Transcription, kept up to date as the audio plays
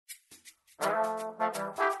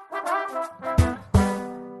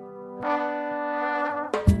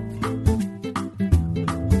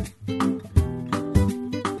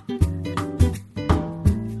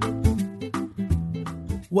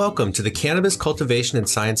Welcome to the Cannabis Cultivation and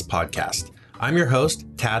Science Podcast. I'm your host,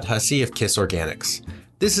 Tad Hussey of KISS Organics.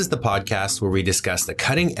 This is the podcast where we discuss the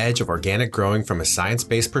cutting edge of organic growing from a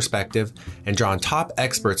science-based perspective and draw on top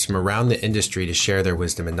experts from around the industry to share their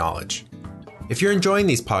wisdom and knowledge. If you're enjoying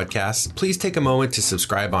these podcasts, please take a moment to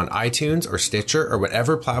subscribe on iTunes or Stitcher or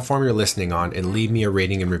whatever platform you're listening on and leave me a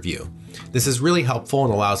rating and review. This is really helpful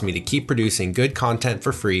and allows me to keep producing good content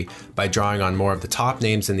for free by drawing on more of the top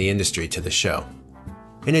names in the industry to the show.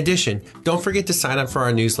 In addition, don't forget to sign up for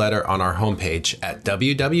our newsletter on our homepage at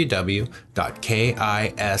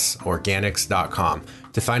www.kisorganics.com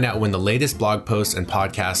to find out when the latest blog posts and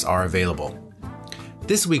podcasts are available.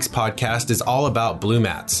 This week's podcast is all about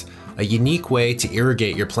Blumats, a unique way to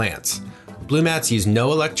irrigate your plants. Blumats use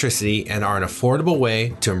no electricity and are an affordable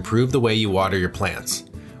way to improve the way you water your plants.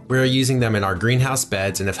 We are using them in our greenhouse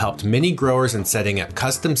beds and have helped many growers in setting up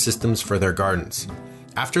custom systems for their gardens.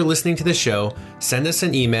 After listening to the show, send us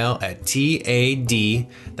an email at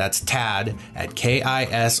that's Tad, at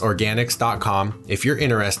kisorganics.com if you're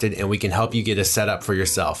interested and we can help you get a setup for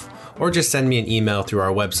yourself, or just send me an email through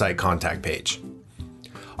our website contact page.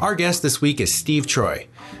 Our guest this week is Steve Troy.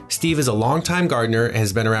 Steve is a longtime gardener and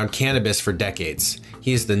has been around cannabis for decades.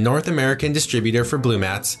 He is the North American distributor for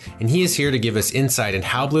Blumats, and he is here to give us insight on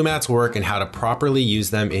how Blumats work and how to properly use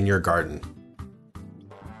them in your garden.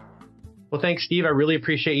 Well, thanks, Steve. I really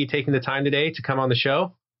appreciate you taking the time today to come on the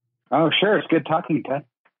show. Oh, sure. It's good talking, Ted.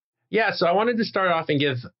 Yeah, so I wanted to start off and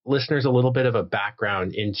give listeners a little bit of a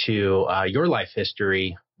background into your life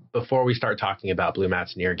history before we start talking about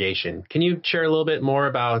Blumats and irrigation. Can you share a little bit more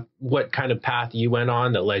about what kind of path you went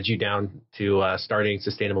on that led you down to starting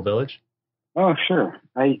Sustainable Village? Oh, sure.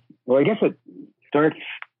 I guess it starts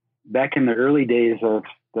back in the early days of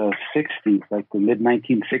the 60s, like the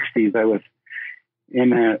mid-1960s. I was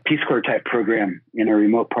in a Peace Corps type program in a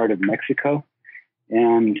remote part of Mexico.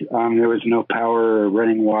 And there was no power or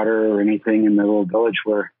running water or anything in the little village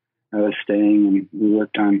where I was staying. And we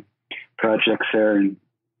worked on projects there,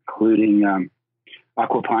 including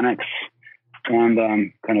aquaponics and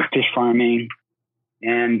kind of fish farming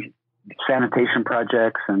and sanitation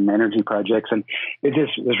projects and energy projects. And it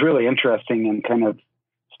just was really interesting and kind of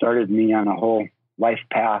started me on a whole life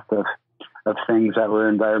path of things that were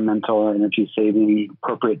environmental, energy saving,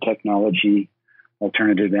 appropriate technology,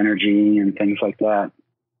 alternative energy, and things like that.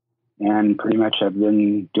 And pretty much I've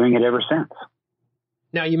been doing it ever since.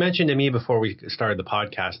 Now, you mentioned to me before we started the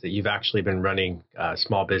podcast that you've actually been running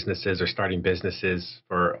small businesses or starting businesses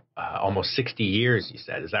for almost 60 years, you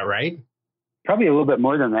said. Is that right? Probably a little bit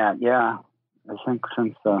more than that, yeah. I think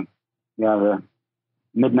since the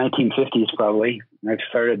mid-1950s probably. I've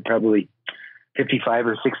started probably 55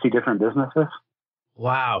 or 60 different businesses.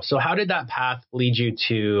 Wow. So how did that path lead you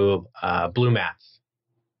to Blumats?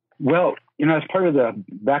 Well, as part of the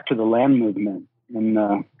Back to the Land movement in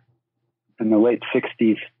the late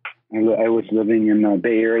 60s, I was living in the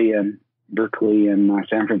Bay Area and Berkeley and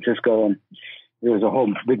San Francisco, and there was a whole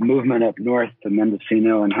big movement up north to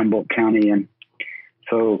Mendocino and Humboldt County. And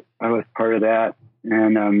so I was part of that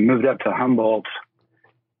and moved up to Humboldt,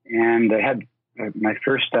 and I had my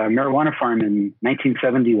first marijuana farm in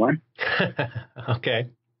 1971. Okay.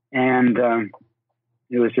 And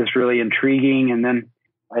it was just really intriguing. And then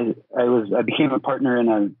I became a partner in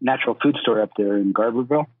a natural food store up there in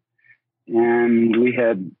Garberville. And we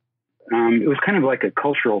had, it was kind of like a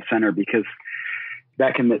cultural center because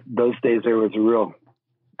back in those days, there was a real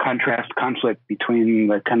conflict between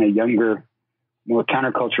the kind of younger, more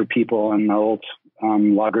counterculture people and the old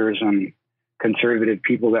loggers and conservative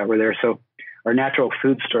people that were there. So our natural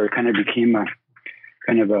food store kind of became a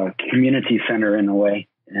community center in a way.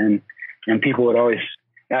 And people would always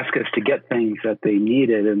ask us to get things that they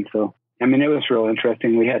needed. And so, it was real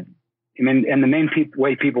interesting. We had, and the main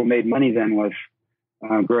way people made money then was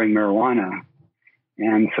growing marijuana.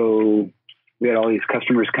 And so we had all these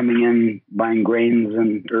customers coming in, buying grains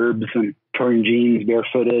and herbs and torn jeans,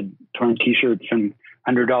 barefooted, torn T-shirts, and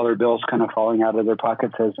 $100 bills kind of falling out of their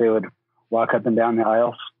pockets as they would walk up and down the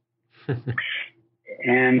aisles.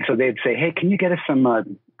 And so they'd say, hey, can you get us some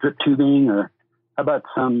drip tubing, or how about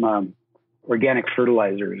some organic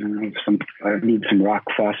fertilizers? And I need some rock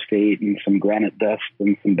phosphate and some granite dust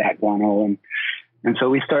and some bat guano. And so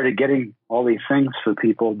we started getting all these things for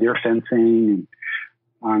people, deer fencing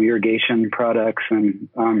and irrigation products. And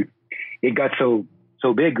it got so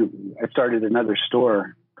big, I started another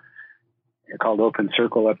store called Open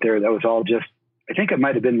Circle up there. That was all just, I think it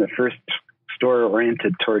might have been the first store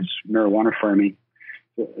oriented towards marijuana farming.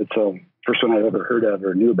 It's the first one I've ever heard of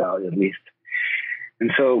or knew about, at least.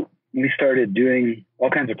 And so we started doing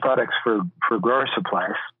all kinds of products for grower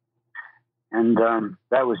supplies. And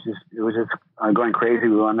that was just going crazy.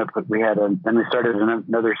 Then we started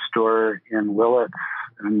another store in Willits,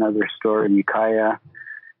 another store in Ukiah,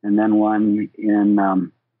 and then one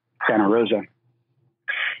in Santa Rosa.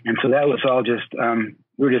 And so that was all just,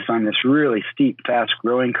 we were just on this really steep, fast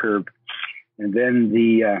growing curve. And then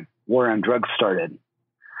the war on drugs started.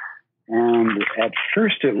 And at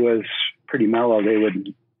first it was pretty mellow. They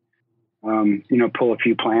would, pull a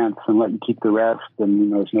few plants and let you keep the rest.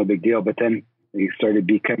 And, it's no big deal. But then they started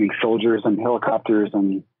becoming soldiers and helicopters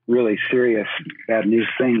and really serious bad news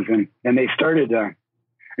things. And they started,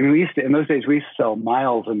 in those days, we used to sell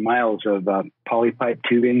miles and miles of polypipe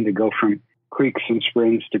tubing to go from creeks and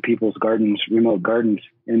springs to people's gardens, remote gardens.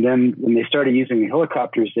 And then when they started using the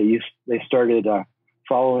helicopters, they started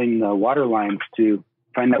following the water lines to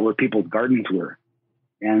find out where people's gardens were.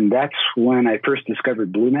 And that's when I first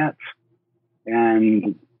discovered Blumats.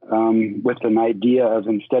 And with an idea of,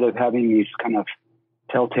 instead of having these kind of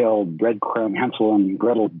telltale breadcrumb, Hansel and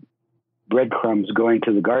Gretel breadcrumbs going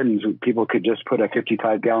to the gardens, people could just put a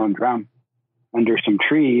 55-gallon drum under some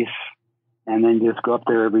trees and then just go up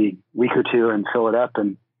there every week or two and fill it up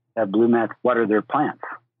and have Blumats water their plants.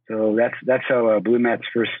 So that's how Blumats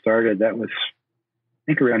first started. That was,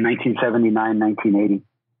 I think, around 1979, 1980.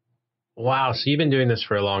 Wow. So you've been doing this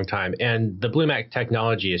for a long time. And the Blumat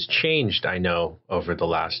technology has changed, I know, over the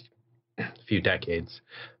last few decades.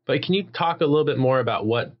 But can you talk a little bit more about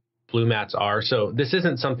what Blumats are? So this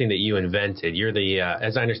isn't something that you invented. You're the,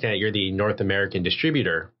 as I understand it, you're the North American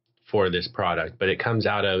distributor for this product, but it comes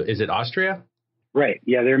out of, is it Austria? Right.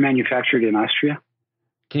 Yeah, they're manufactured in Austria.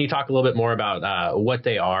 Can you talk a little bit more about what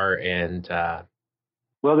they are and?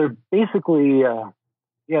 Well, they're basically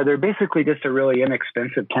just a really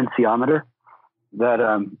inexpensive tensiometer that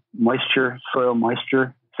soil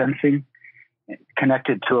moisture sensing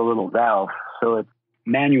connected to a little valve. So it's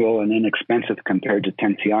manual and inexpensive compared to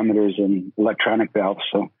tensiometers and electronic valves.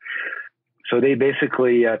 So they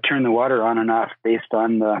basically turn the water on and off based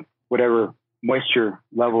on whatever moisture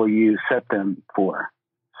level you set them for.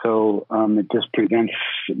 So it just prevents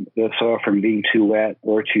the soil from being too wet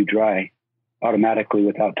or too dry automatically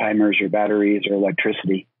without timers or batteries or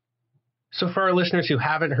electricity. So for our listeners who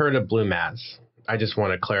haven't heard of Blumats, I just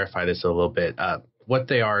want to clarify this a little bit. What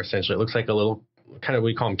they are essentially, it looks like a little, kind of,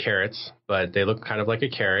 we call them carrots, but they look kind of like a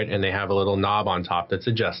carrot, and they have a little knob on top that's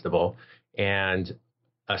adjustable and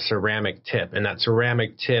a ceramic tip. And that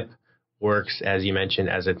ceramic tip works, as you mentioned,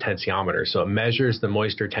 as a tensiometer. So it measures the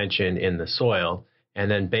moisture tension in the soil.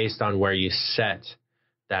 And then based on where you set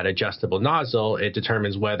that adjustable nozzle, it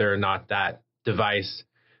determines whether or not that device,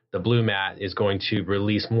 the Blumat, is going to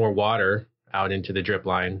release more water out into the drip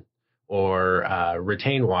line or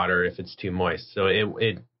retain water if it's too moist. So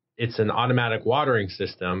it's an automatic watering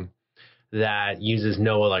system that uses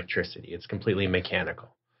no electricity. It's completely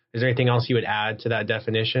mechanical. Is there anything else you would add to that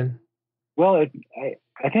definition? Well,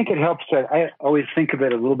 I think it helps. I always think of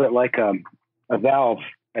it a little bit like a valve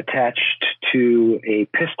attached to a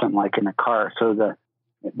piston, like in a car.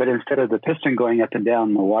 But instead of the piston going up and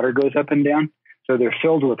down, the water goes up and down. So they're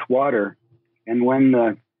filled with water. And when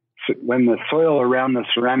the soil around the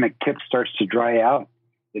ceramic tip starts to dry out,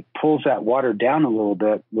 it pulls that water down a little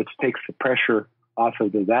bit, which takes the pressure off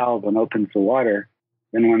of the valve and opens the water.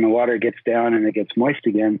 Then when the water gets down and it gets moist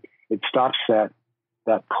again, it stops that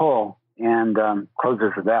pull and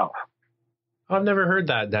closes the valve. I've never heard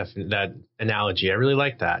that analogy. I really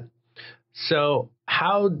like that. So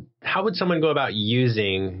how would someone go about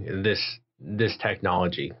using this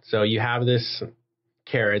technology? So you have this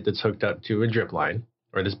carrot that's hooked up to a drip line,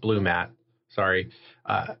 or this Blumat. Sorry.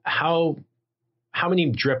 How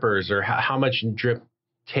many drippers or how much drip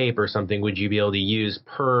tape or something would you be able to use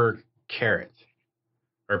per carrot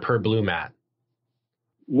or per Blumat?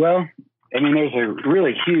 Well, I mean, there's a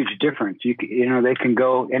really huge difference. They can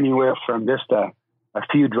go anywhere from just a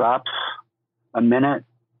few drops a minute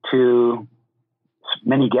to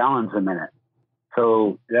many gallons a minute.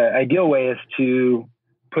 So the ideal way is to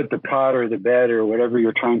put the pot or the bed or whatever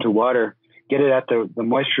you're trying to water, get it at the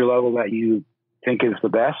moisture level that you think is the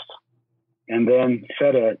best, and then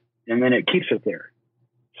set it, and then it keeps it there.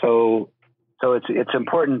 So it's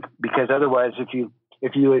important, because otherwise, if you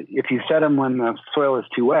set them when the soil is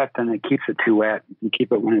too wet, then it keeps it too wet. If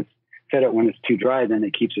you set it when it's too dry, then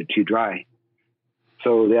it keeps it too dry.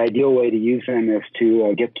 So the ideal way to use them is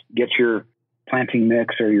to get your planting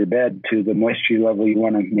mix or your bed to the moisture level you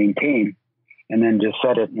want to maintain, and then just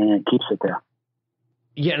set it and it keeps it there.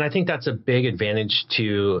 Yeah, and I think that's a big advantage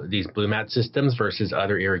to these Blumat systems versus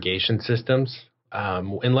other irrigation systems.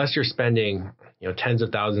 Unless you're spending, tens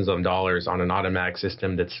of thousands of dollars on an automatic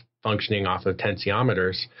system that's functioning off of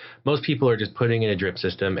tensiometers, most people are just putting in a drip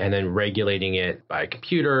system and then regulating it by a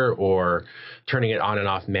computer or turning it on and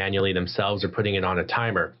off manually themselves or putting it on a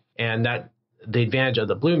timer. And that the advantage of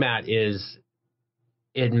the Blumat is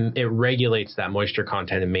it regulates that moisture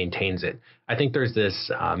content and maintains it. I think there's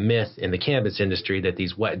this myth in the cannabis industry that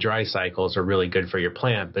these wet dry cycles are really good for your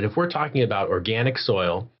plant. But if we're talking about organic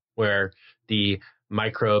soil where the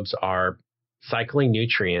microbes are cycling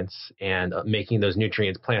nutrients and making those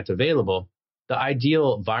nutrients plant available, the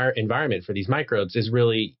ideal environment for these microbes is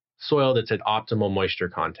really soil that's at optimal moisture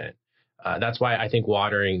content. That's why I think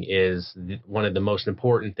watering is one of the most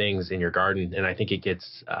important things in your garden. And I think it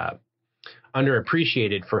gets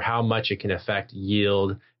underappreciated for how much it can affect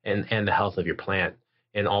yield and the health of your plant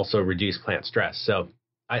and also reduce plant stress. So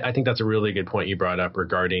I think that's a really good point you brought up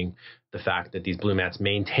regarding the fact that these Blumats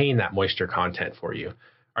maintain that moisture content for you.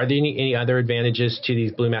 Are there any other advantages to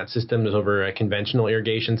these Blumat systems over a conventional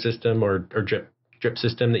irrigation system or drip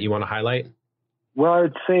system that you want to highlight? Well, I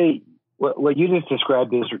would say what you just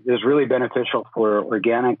described is really beneficial for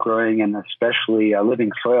organic growing and especially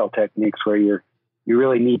living soil techniques where you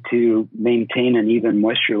really need to maintain an even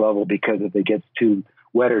moisture level, because if it gets too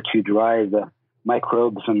wet or too dry, the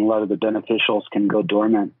microbes and a lot of the beneficials can go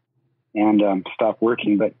dormant and stop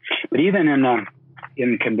working. But even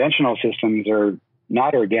in conventional systems or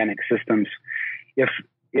not organic systems, if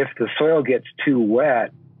the soil gets too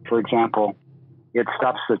wet, for example, it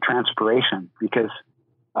stops the transpiration, because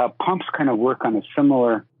pumps kind of work on a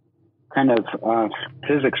similar kind of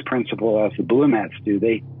physics principle as the Blumats do.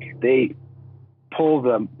 They pull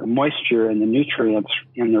the moisture and the nutrients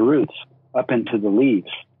in the roots up into the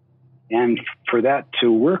leaves. And for that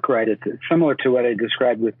to work right, it's similar to what I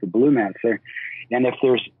described with the Blumats there. And if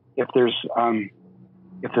the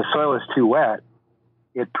soil is too wet,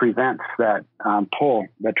 it prevents that pull,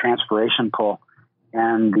 that transpiration pull,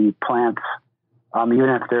 and the plants, even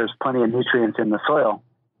if there's plenty of nutrients in the soil,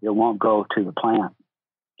 it won't go to the plant.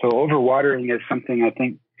 So overwatering is something I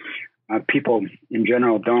think people in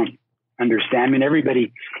general don't understand. I mean,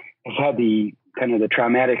 everybody has had the kind of the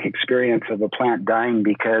traumatic experience of a plant dying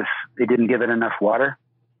because they didn't give it enough water.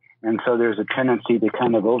 And so there's a tendency to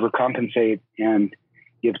kind of overcompensate and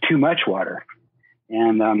give too much water.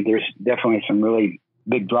 And there's definitely some really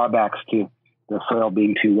big drawbacks to the soil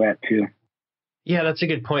being too wet too. Yeah, that's a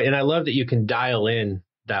good point. And I love that you can dial in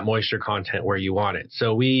that moisture content where you want it.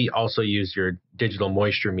 So we also use your digital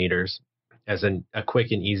moisture meters as a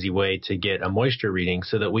quick and easy way to get a moisture reading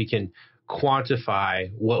so that we can quantify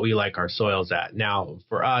what we like our soils at. Now,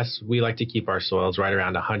 for us, we like to keep our soils right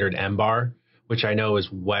around 100 mbar, which I know is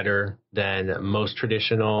wetter than most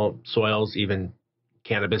traditional soils, even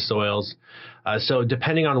cannabis soils. So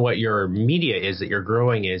depending on what your media is that you're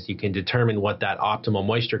growing is, you can determine what that optimal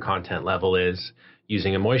moisture content level is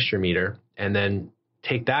using a moisture meter, and then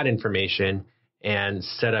take that information and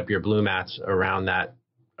set up your Blumats around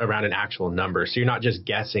an actual number. So you're not just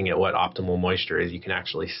guessing at what optimal moisture is, you can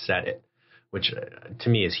actually set it, which to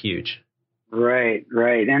me is huge. Right.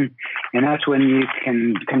 And that's when you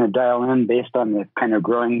can kind of dial in based on the kind of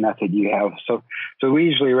growing method you have. So we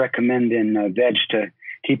usually recommend in veg to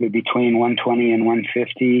keep it between 120 and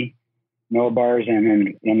 150 millibars,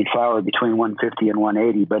 and in flower between 150 and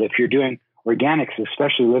 180. But if you're doing organics,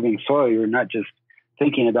 especially living soil, you're not just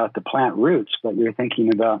thinking about the plant roots, but you're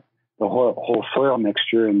thinking about the whole soil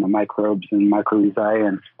mixture and the microbes and mycorrhizae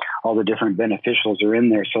and all the different beneficials are in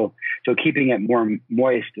there. So keeping it more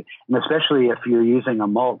moist, and especially if you're using a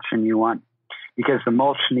mulch and because the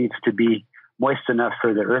mulch needs to be moist enough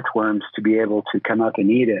for the earthworms to be able to come up and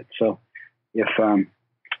eat it. So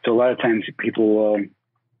so a lot of times people will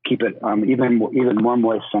keep it even more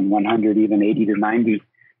moist than 100, even 80 to 90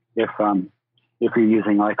 if you're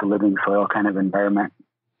using like a living soil kind of environment.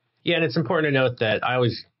 Yeah, and it's important to note that I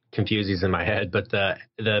always confuse these in my head, but the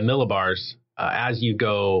millibars, as you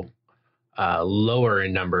go lower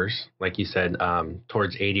in numbers, like you said,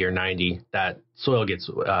 towards 80 or 90, that soil gets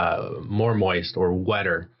more moist or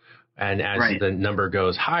wetter. And as the number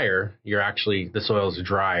goes higher, the soil is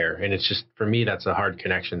drier. And it's just, for me, that's a hard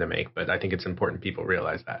connection to make. But I think it's important people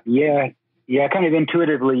realize that. Yeah. Kind of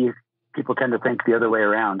intuitively, people kind of think the other way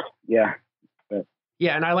around. Yeah.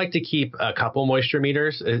 Yeah, and I like to keep a couple moisture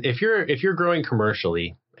meters. If you're growing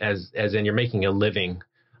commercially, as in you're making a living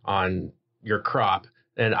on your crop,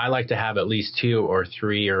 then I like to have at least 2 or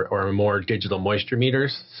 3 or more digital moisture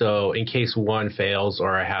meters. So in case one fails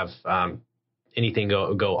or I have anything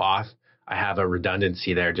go off, I have a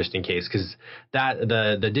redundancy there just in case, because that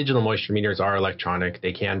the digital moisture meters are electronic.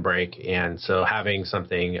 They can break. And so having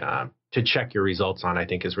something to check your results on, I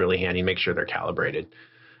think, is really handy. Make sure they're calibrated.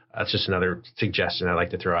 That's just another suggestion I like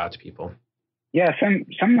to throw out to people. Yeah,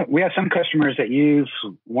 we have some customers that use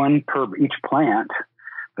one per each plant,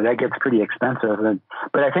 but that gets pretty expensive.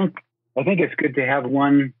 But I think it's good to have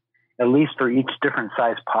one at least for each different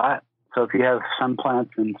size pot. So if you have some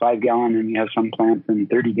plants in 5 gallon and you have some plants in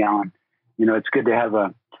 30 gallon, it's good to have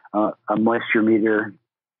a moisture meter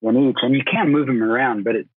in each. And you can move them around,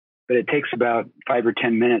 but it takes about 5 or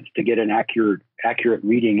 10 minutes to get an accurate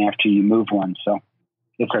reading after you move one. So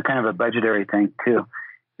it's a kind of a budgetary thing too.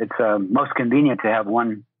 It's most convenient to have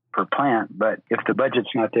one per plant, but if the budget's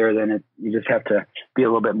not there, then you just have to be a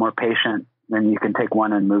little bit more patient. Then you can take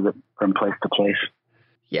one and move it from place to place.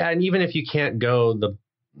 Yeah, and even if you can't go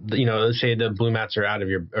let's say the Blumats are out of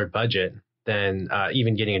your budget, then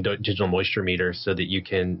even getting a digital moisture meter so that you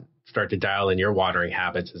can start to dial in your watering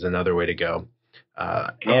habits is another way to go.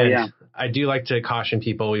 I do like to caution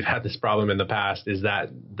people, we've had this problem in the past, is that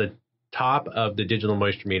the top of the digital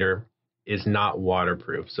moisture meter is not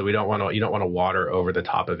waterproof. So you don't want to water over the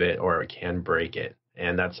top of it, or it can break it.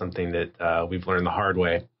 And that's something that we've learned the hard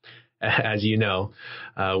way, as you know,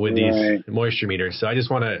 with these moisture meters. So I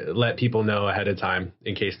just want to let people know ahead of time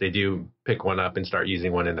in case they do pick one up and start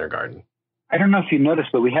using one in their garden. I don't know if you noticed,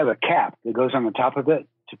 but we have a cap that goes on the top of it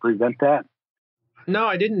to prevent that. No,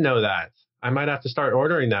 I didn't know that. I might have to start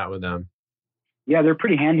ordering that with them. Yeah, they're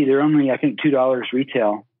pretty handy. They're only, I think, $2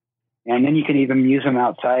 retail. And then you can even use them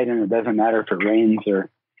outside, and it doesn't matter if it rains or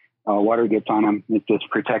water gets on them. It just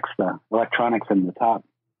protects the electronics in the top.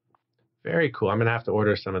 Very cool. I'm going to have to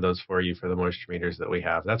order some of those for you for the moisture meters that we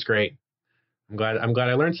have. That's great. I'm glad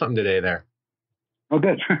I learned something today there. Oh,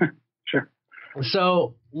 good. Sure.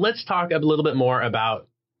 So let's talk a little bit more about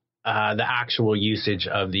the actual usage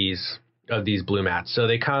of these Blumats. So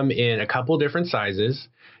they come in a couple different sizes.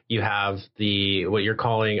 You have what you're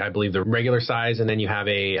calling, I believe, the regular size, and then you have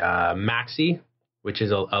a maxi, which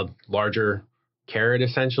is a larger carrot,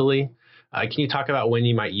 essentially. Can you talk about when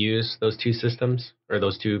you might use those two systems or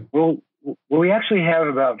those two? Well, we actually have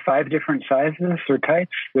about 5 different sizes or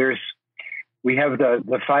types. We have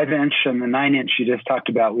the 5-inch and the 9-inch you just talked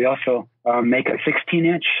about. We also make a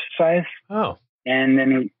 16-inch size. Oh. And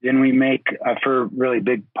then we make for really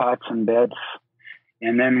big pots and beds.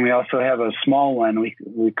 And then we also have a small one.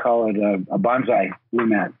 We call it a bonsai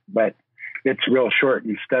Blumat, but it's real short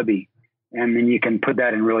and stubby. And then you can put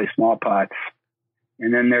that in really small pots.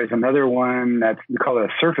 And then there's another one we call it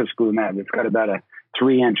a surface Blumat. It's got about a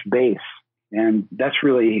 3-inch base. And that's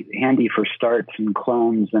really handy for starts and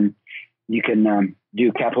clones. And you can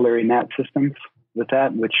do capillary mat systems with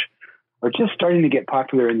that, which are just starting to get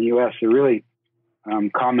popular in the U.S. They're really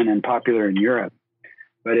common and popular in Europe.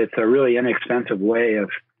 But it's a really inexpensive way of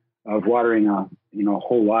watering a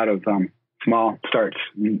whole lot of small starts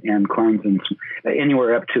and clones, and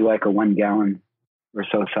anywhere up to like a 1 gallon or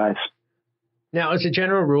so size. Now, as a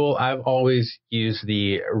general rule, I've always used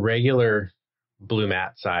the regular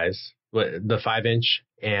Blumat size, the 5-inch,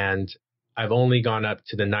 and I've only gone up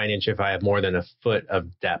to the 9-inch if I have more than a foot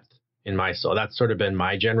of depth in my soil. That's sort of been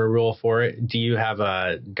my general rule for it. Do you have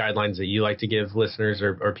guidelines that you like to give listeners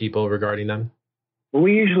or people regarding them?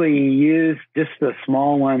 We usually use just the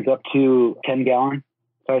small ones up to 10 gallon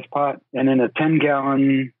size pot. And in a 10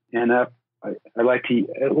 gallon and up, I like to,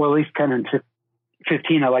 well, at least 10 and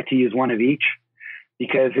 15, I like to use one of each,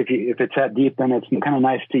 because if it's that deep, then it's kind of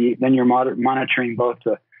nice then you're monitoring both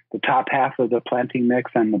the top half of the planting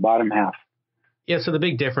mix and the bottom half. Yeah. So the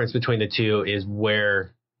big difference between the two is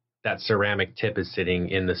where that ceramic tip is sitting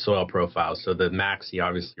in the soil profile. So the Maxi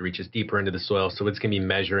obviously reaches deeper into the soil. So it's going to be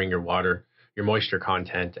measuring your moisture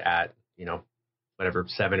content at, whatever,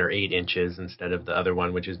 7 or 8 inches instead of the other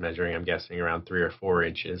one, which is measuring, I'm guessing, around 3 or 4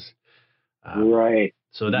 inches. Right.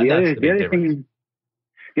 So that's the big difference.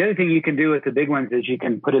 The other thing you can do with the big ones is you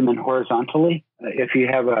can put them in horizontally. If you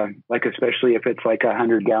have especially if it's like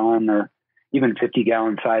 100 gallon or even 50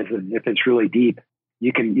 gallon size, if it's really deep,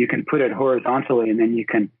 you can put it horizontally, and then you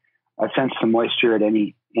can sense some moisture at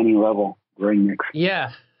any level growing mix.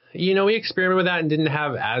 Yeah. We experimented with that and didn't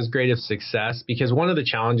have as great of success, because one of the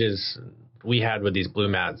challenges we had with these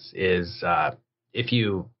Blumats is if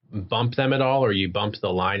you bump them at all, or you bump the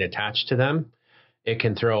line attached to them, it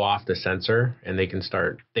can throw off the sensor, and they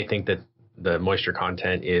think that the moisture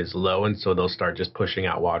content is low, and so they'll start just pushing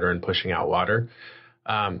out water.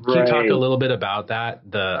 Can you talk a little bit about that?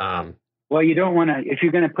 Well, you don't want to, if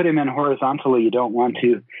you're going to put them in horizontally, you don't want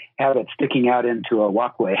to have it sticking out into a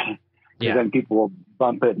walkway, because then people will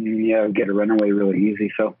bump it and get a runaway really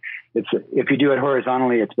easy. So if you do it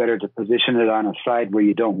horizontally, it's better to position it on a side where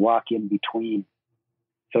you don't walk in between,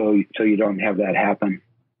 so you don't have that happen.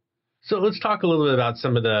 So let's talk a little bit about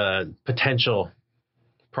some of the potential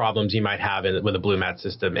problems you might have with a Blumat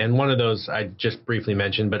system. And one of those I just briefly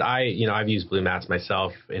mentioned, but I've used Blumats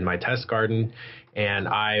myself in my test garden, and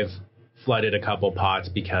I've flooded a couple pots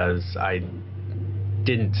because I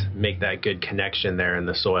didn't make that good connection there in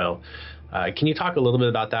the soil. Can you talk a little bit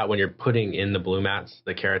about that when you're putting in the Blumats,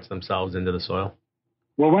 the carrots themselves, into the soil?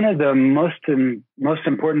 Well, one of the most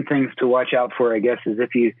important things to watch out for, I guess, is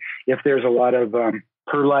if there's a lot of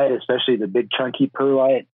perlite, especially the big chunky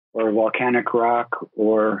perlite, or volcanic rock,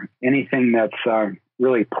 or anything that's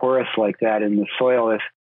really porous like that in the soil.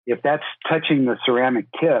 If that's touching the ceramic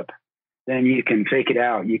tip, then you can fake it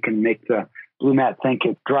out. You can make the Blumat think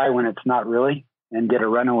it's dry when it's not really, and get a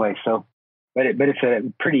runaway. So, but it's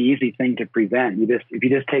a pretty easy thing to prevent. If you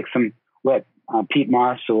just take some wet peat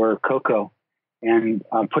moss or cocoa and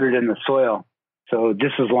put it in the soil. So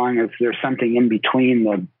just as long as there's something in between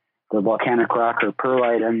the volcanic rock or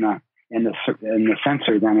perlite and the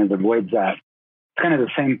sensor, then it avoids that. It's kind of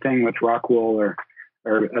the same thing with rock wool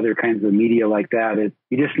or other kinds of media like that.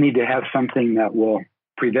 You just need to have something that will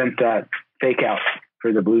prevent that fake out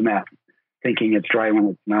for the Blumat, thinking it's dry when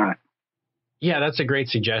it's not. Yeah, that's a great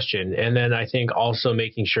suggestion. And then I think also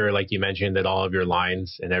making sure, like you mentioned, that all of your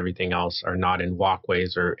lines and everything else are not in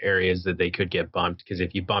walkways or areas that they could get bumped. Because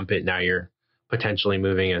if you bump it, now you're potentially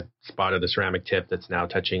moving a spot of the ceramic tip that's now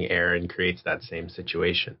touching air and creates that same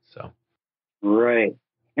situation. So, right.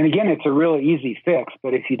 And again, it's a really easy fix,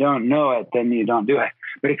 but if you don't know it, then you don't do it.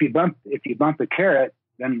 But if you bump a carrot,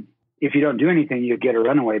 then if you don't do anything, you get a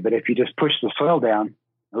runaway. But if you just push the soil down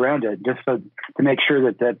around it, just to make sure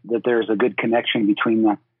that there's a good connection between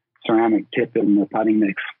the ceramic tip and the potting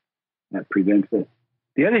mix, that prevents it.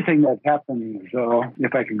 The other thing that happens, though,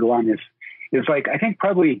 if I could go on, is like, I think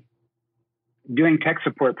probably doing tech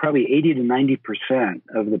support, probably 80 to 90%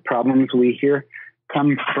 of the problems we hear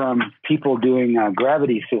come from people doing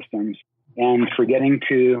gravity systems and forgetting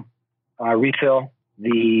to refill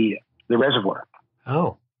the reservoir.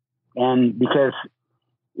 Oh. And because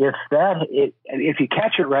if you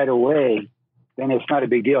catch it right away, then it's not a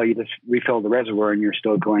big deal. You just refill the reservoir and you're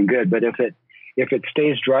still going good. But if it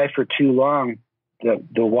stays dry for too long,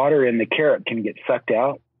 the water in the carrot can get sucked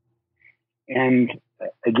out. And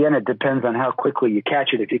again, it depends on how quickly you catch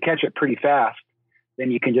it. If you catch it pretty fast, then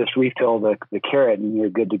you can just refill the carrot and you're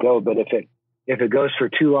good to go. But if it goes for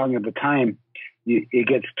too long of a time, it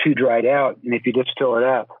gets too dried out. And if you just fill it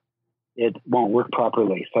up, it won't work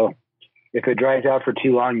properly. So if it dries out for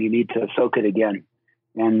too long, you need to soak it again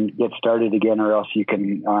and get started again, or else you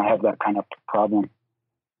can have that kind of problem.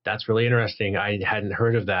 That's really interesting. I hadn't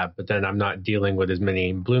heard of that, but then I'm not dealing with as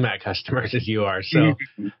many Blumat customers as you are. So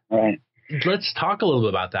right. Let's talk a little bit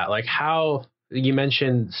about that. Like how you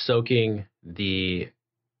mentioned soaking the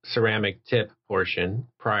ceramic tip portion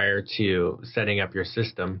prior to setting up your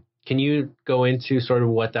system. Can you go into sort of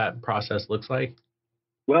what that process looks like?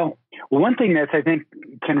 Well, one thing that I think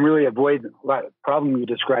can really avoid a problem you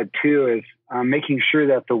described too is making sure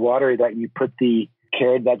that the water that you put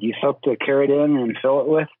that you soak the carrot in and fill it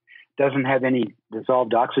with doesn't have any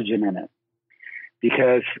dissolved oxygen in it.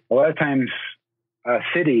 Because a lot of times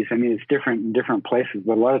cities, I mean, it's different in different places,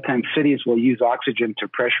 but a lot of times cities will use oxygen to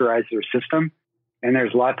pressurize their system, and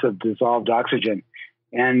there's lots of dissolved oxygen.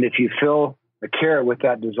 And if you fill a carrot with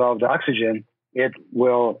that dissolved oxygen, it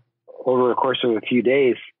will, over a course of a few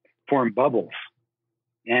days, form bubbles.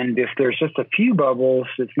 And if there's just a few bubbles,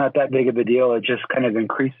 it's not that big of a deal. It just kind of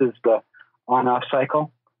increases the on-off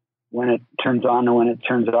cycle when it turns on and when it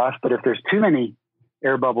turns off. But if there's too many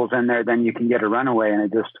air bubbles in there, then you can get a runaway and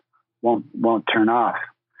it just won't turn off.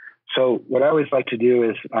 So what I always like to do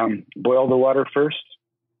is boil the water first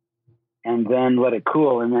and then let it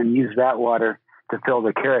cool and then use that water to fill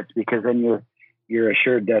the carrots, because then you're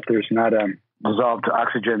assured that there's not dissolved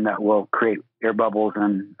oxygen that will create air bubbles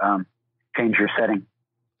and change your setting.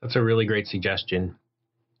 That's a really great suggestion.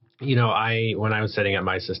 You know, when I was setting up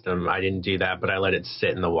my system, I didn't do that, but I let it sit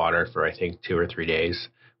in the water for, I think, 2 or 3 days,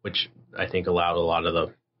 which I think allowed a lot of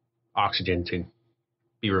the oxygen to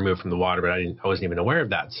be removed from the water, but I wasn't even aware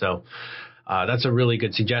of that. So that's a really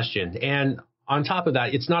good suggestion. And on top of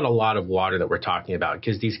that, it's not a lot of water that we're talking about,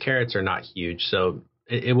 because these carrots are not huge. So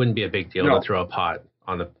it wouldn't be a big deal to throw a pot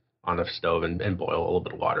on the stove and boil a little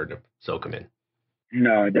bit of water to soak them in.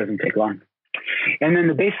 No, it doesn't take long. And then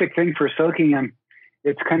the basic thing for soaking them,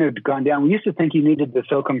 it's kind of gone down. We used to think you needed to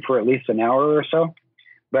soak them for at least an hour or so,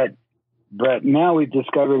 but now we've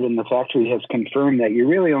discovered, and the factory has confirmed, that you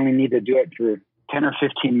really only need to do it for 10 or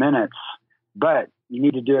 15 minutes. But you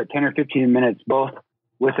need to do it 10 or 15 minutes, both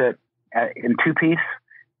with it in two piece.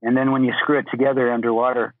 And then when you screw it together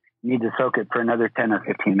underwater, you need to soak it for another 10 or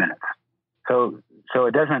 15 minutes. So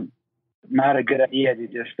it not a good idea to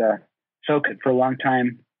just soak it for a long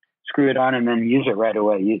time, screw it on, and then use it right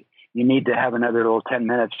away. You need to have another little 10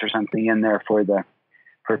 minutes or something in there for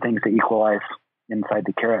things to equalize inside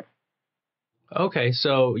the carrot. Okay,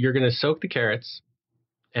 so you're going to soak the carrots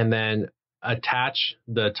and then attach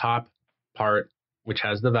the top part, which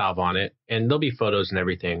has the valve on it. And there'll be photos and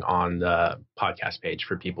everything on the podcast page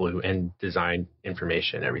for people and design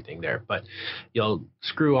information, everything there. But you'll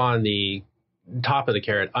screw on the top of the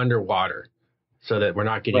carrot underwater so that we're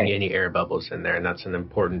not getting any air bubbles in there. And that's an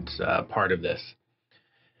important part of this.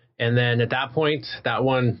 And then at that point,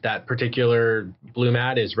 that particular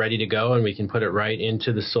Blumat is ready to go, and we can put it right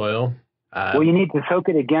into the soil. Well, you need to soak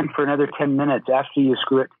it again for another 10 minutes after you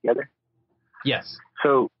screw it together. Yes.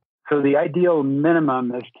 So the ideal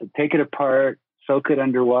minimum is to take it apart, soak it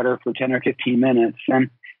underwater for 10 or 15 minutes,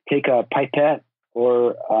 then take a pipette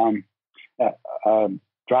or a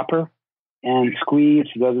dropper and squeeze.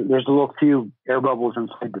 There's a little few air bubbles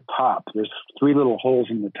inside the top. There's 3 little holes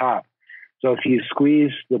in the top. So if you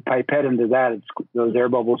squeeze the pipette into that, those air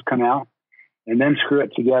bubbles come out, and then screw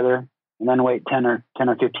it together, and then wait 10 or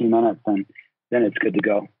 15 minutes, and then it's good to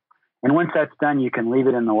go. And once that's done, you can leave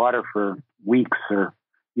it in the water for weeks or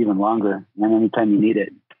even longer. And anytime you need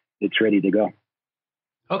it, it's ready to go.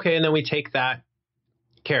 Okay, and then we take that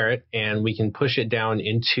carrot and we can push it down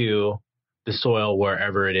into the soil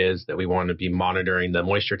wherever it is that we want to be monitoring the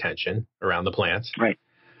moisture tension around the plants. Right.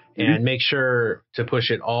 And make sure to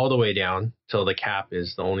push it all the way down till the cap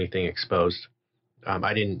is the only thing exposed. I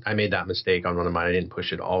made that mistake on one of mine. I didn't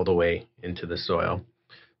push it all the way into the soil.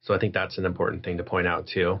 So I think that's an important thing to point out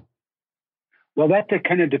too. Well, that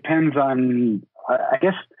kind of depends on, I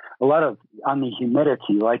guess, on the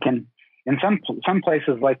humidity. Like in some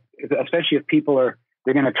places, like especially if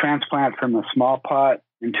they're going to transplant from a small pot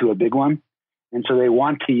into a big one. And so they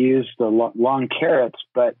want to use the long carrots,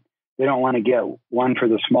 but they don't want to get one for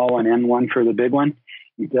the small one and one for the big one.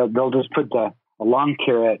 They'll just put a long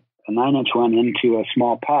carrot, a 9-inch one, into a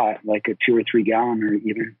small pot, like a 2 or 3 gallon or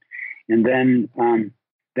even, and then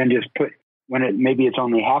just maybe it's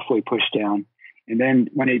only halfway pushed down, and then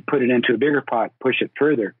when they put it into a bigger pot, push it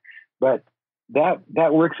further. But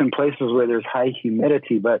that works in places where there's high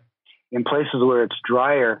humidity, but in places where it's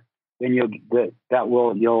drier, then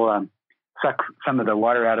you'll suck some of the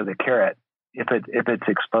water out of the carrot if it's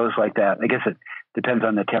exposed like that. I guess it depends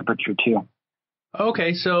on the temperature too.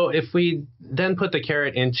 Okay, so if we then put the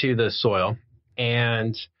carrot into the soil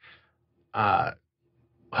and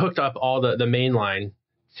hooked up all the main line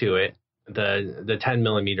to it, the 10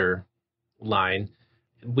 millimeter line,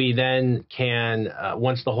 we then can,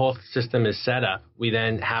 once the whole system is set up, we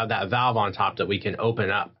then have that valve on top that we can open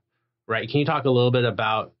up, right? Can you talk a little bit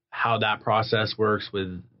about how that process works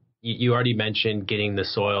with, you already mentioned getting the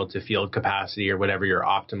soil to field capacity or whatever your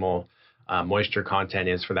optimal moisture content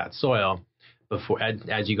is for that soil before,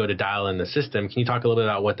 as you go to dial in the system. Can you talk a little bit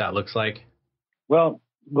about what that looks like? Well,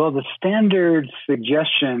 the standard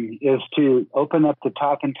suggestion is to open up the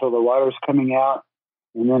top until the water's coming out,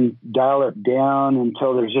 and then dial it down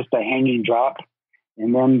until there's just a hanging drop,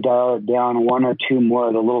 and then dial it down 1 or 2 more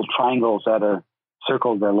of the little triangles that are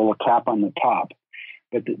circled, the little cap on the top.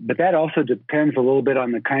 But that also depends a little bit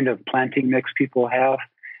on the kind of planting mix people have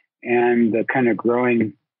and the kind of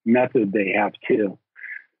growing method they have too.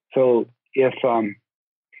 So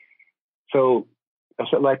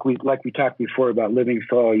like we talked before about living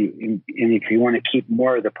soil, and if you want to keep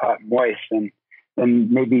more of the pot moist, then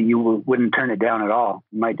maybe you wouldn't turn it down at all.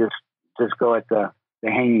 You might just go at the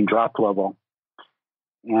hanging drop level.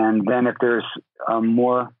 And then if there's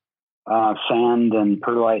more sand and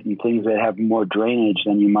perlite and things that have more drainage,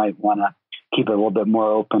 then you might want to keep it a little bit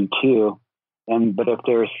more open too. But if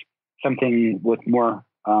there's something with more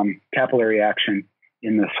capillary action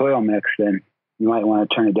in the soil mix, then you might want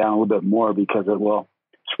to turn it down a little bit more because it will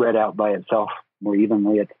spread out by itself more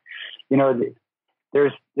evenly.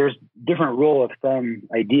 There's different rule of thumb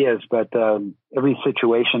ideas, but every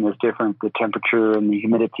situation is different. The temperature and the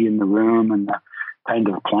humidity in the room and the kind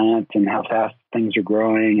of plant and how fast things are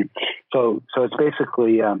growing. So it's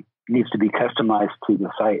basically needs to be customized to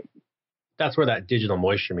the site. That's where that digital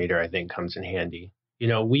moisture meter, I think, comes in handy.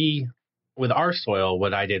 With our soil,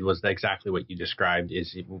 what I did was exactly what you described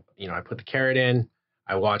is, I put the carrot in,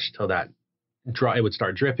 I watched till it would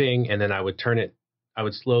start dripping, and then I would I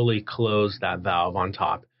would slowly close that valve on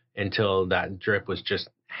top until that drip was just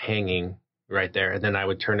hanging right there. And then I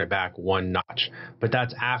would turn it back 1 notch. But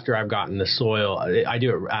that's after I've gotten the soil. I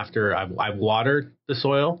do it after I've watered the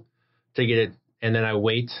soil to get it. And then I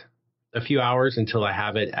wait a few hours until I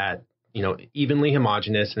have it at, evenly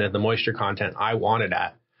homogeneous and at the moisture content I want it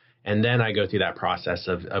at. And then I go through that process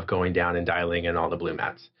of going down and dialing in all the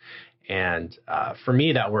Blumats. And for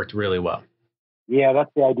me, that worked really well. Yeah,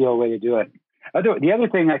 that's the ideal way to do it. The other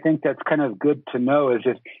thing I think that's kind of good to know is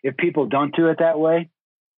if people don't do it that way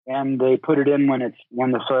and they put it in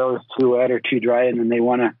when the soil is too wet or too dry and then they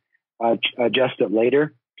want to adjust it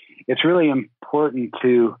later, it's really important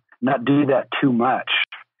to not do that too much.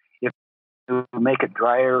 If you make it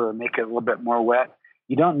drier or make it a little bit more wet,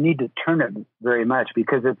 you don't need to turn it very much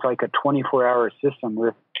because it's like a 24-hour system.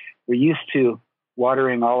 We're used to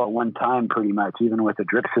watering all at one time pretty much, even with a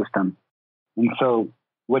drip system. And so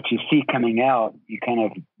what you see coming out, you kind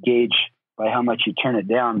of gauge by how much you turn it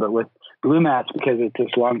down. But with Blumats, because it's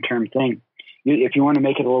this long-term thing, if you want to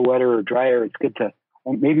make it a little wetter or drier, it's good to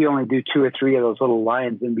maybe only do 2 or 3 of those little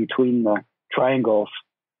lines in between the triangles.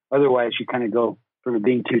 Otherwise, you kind of go from it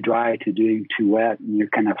being too dry to doing too wet, and you're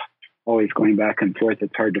kind of always going back and forth.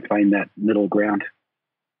 It's hard to find that middle ground.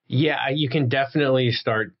 Yeah, you can definitely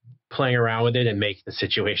start playing around with it and make the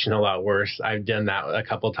situation a lot worse. I've done that a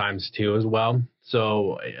couple times too as well.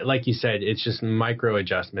 So like you said, it's just micro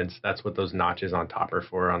adjustments. That's what those notches on top are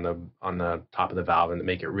for on the top of the valve, and to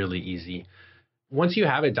make it really easy. Once you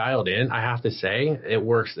have it dialed in, I have to say it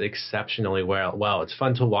works exceptionally well. It's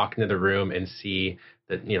fun to walk into the room and see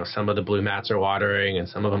that, some of the Blumats are watering and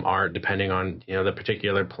some of them aren't, depending on, the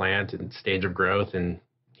particular plant and stage of growth, and,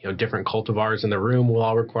 different cultivars in the room will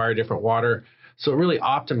all require different water. So it really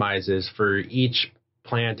optimizes for each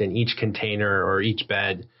plant and each container or each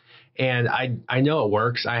bed. And I know it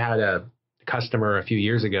works. I had a customer a few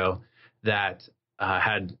years ago that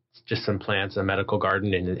had just some plants, a medical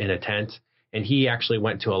garden in a tent. And he actually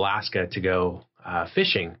went to Alaska to go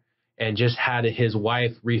fishing and just had his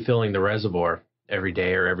wife refilling the reservoir every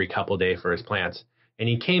day or every couple days for his plants. And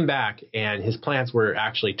he came back and his plants were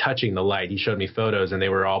actually touching the light. He showed me photos and they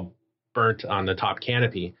were all burnt on the top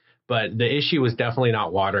canopy. But the issue was definitely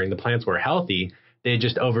not watering. The plants were healthy. They had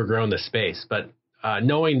just overgrown the space. But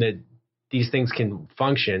knowing that these things can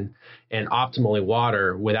function and optimally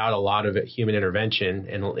water without a lot of human intervention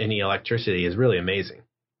and any electricity is really amazing.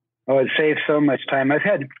 Oh, it saves so much time. I've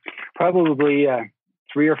had probably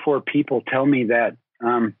 3 or 4 people tell me that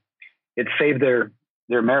it saved their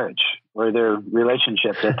marriage or their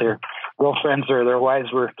relationship, that their girlfriends or their wives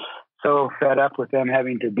were so fed up with them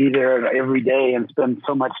having to be there every day and spend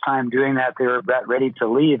so much time doing that, they were about ready to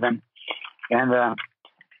leave. And the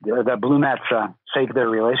Blumats saved their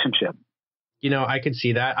relationship. I could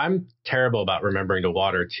see that. I'm terrible about remembering to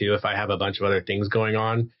water too if I have a bunch of other things going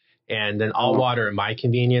on. And then I'll water at my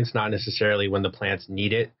convenience, not necessarily when the plants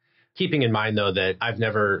need it. Keeping in mind, though, that I've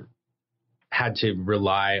never had to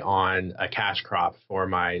rely on a cash crop for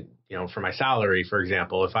my salary, for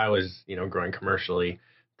example. If I was, growing commercially,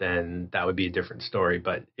 then that would be a different story.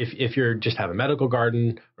 But if you're just have a medical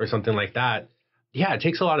garden or something like that, yeah, it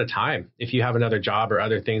takes a lot of time if you have another job or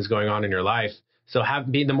other things going on in your life. So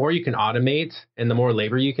the more you can automate and the more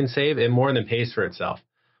labor you can save, it more than pays for itself.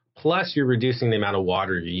 Plus, you're reducing the amount of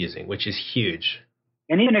water you're using, which is huge.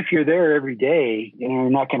 And even if you're there every day, you're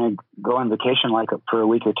not going to go on vacation for a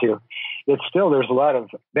week or two. It's still, there's a lot of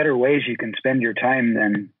better ways you can spend your time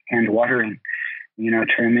than hand watering,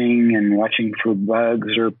 trimming and watching for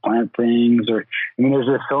bugs or plant things. There's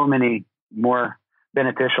just so many more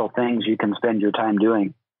beneficial things you can spend your time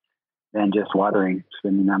doing than just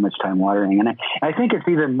spending that much time watering. And I think it's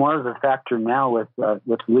even more of a factor now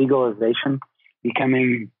with legalization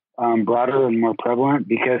becoming broader and more prevalent,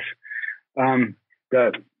 because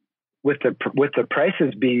with the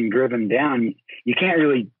prices being driven down, you can't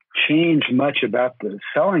really change much about the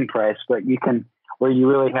selling price, but where you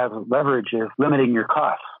really have leverage is limiting your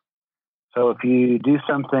costs. So if you do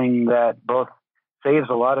something that both saves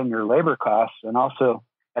a lot on your labor costs and also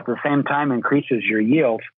at the same time increases your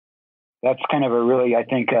yield, that's kind of a really, I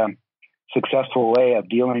think, successful way of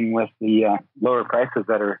dealing with the lower prices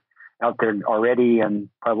that are out there already and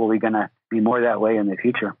probably going to be more that way in the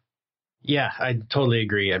future. Yeah, I totally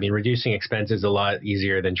agree. Reducing expenses is a lot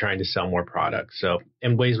easier than trying to sell more products. So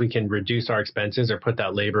in ways we can reduce our expenses or put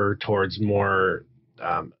that labor towards more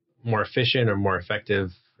efficient or more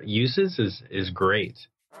effective uses is great.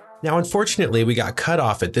 Now, unfortunately, we got cut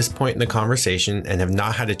off at this point in the conversation and have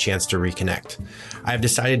not had a chance to reconnect. I have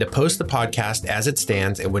decided to post the podcast as it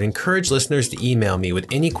stands and would encourage listeners to email me with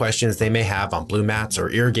any questions they may have on Blumats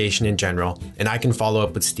or irrigation in general, and I can follow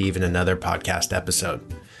up with Steve in another podcast episode.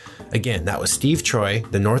 Again, that was Steve Troy,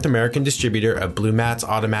 the North American distributor of Blumat's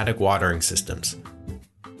automatic watering systems.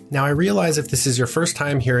 Now, I realize if this is your first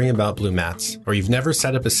time hearing about Blumats, or you've never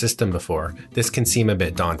set up a system before, this can seem a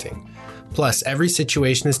bit daunting. Plus, every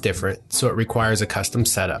situation is different, so it requires a custom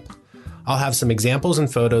setup. I'll have some examples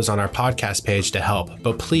and photos on our podcast page to help,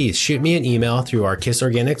 but please shoot me an email through our Kiss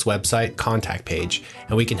Organics website contact page,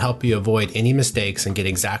 and we can help you avoid any mistakes and get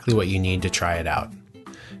exactly what you need to try it out.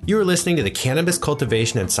 You are listening to the Cannabis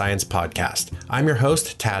Cultivation and Science Podcast. I'm your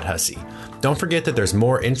host, Tad Hussey. Don't forget that there's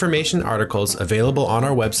more information and articles available on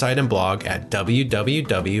our website and blog at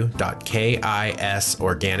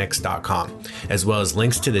www.kisorganics.com, as well as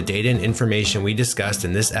links to the data and information we discussed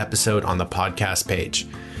in this episode on the podcast page.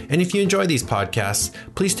 And if you enjoy these podcasts,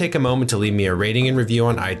 please take a moment to leave me a rating and review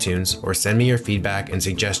on iTunes or send me your feedback and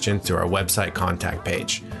suggestions through our website contact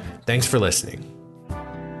page. Thanks for listening.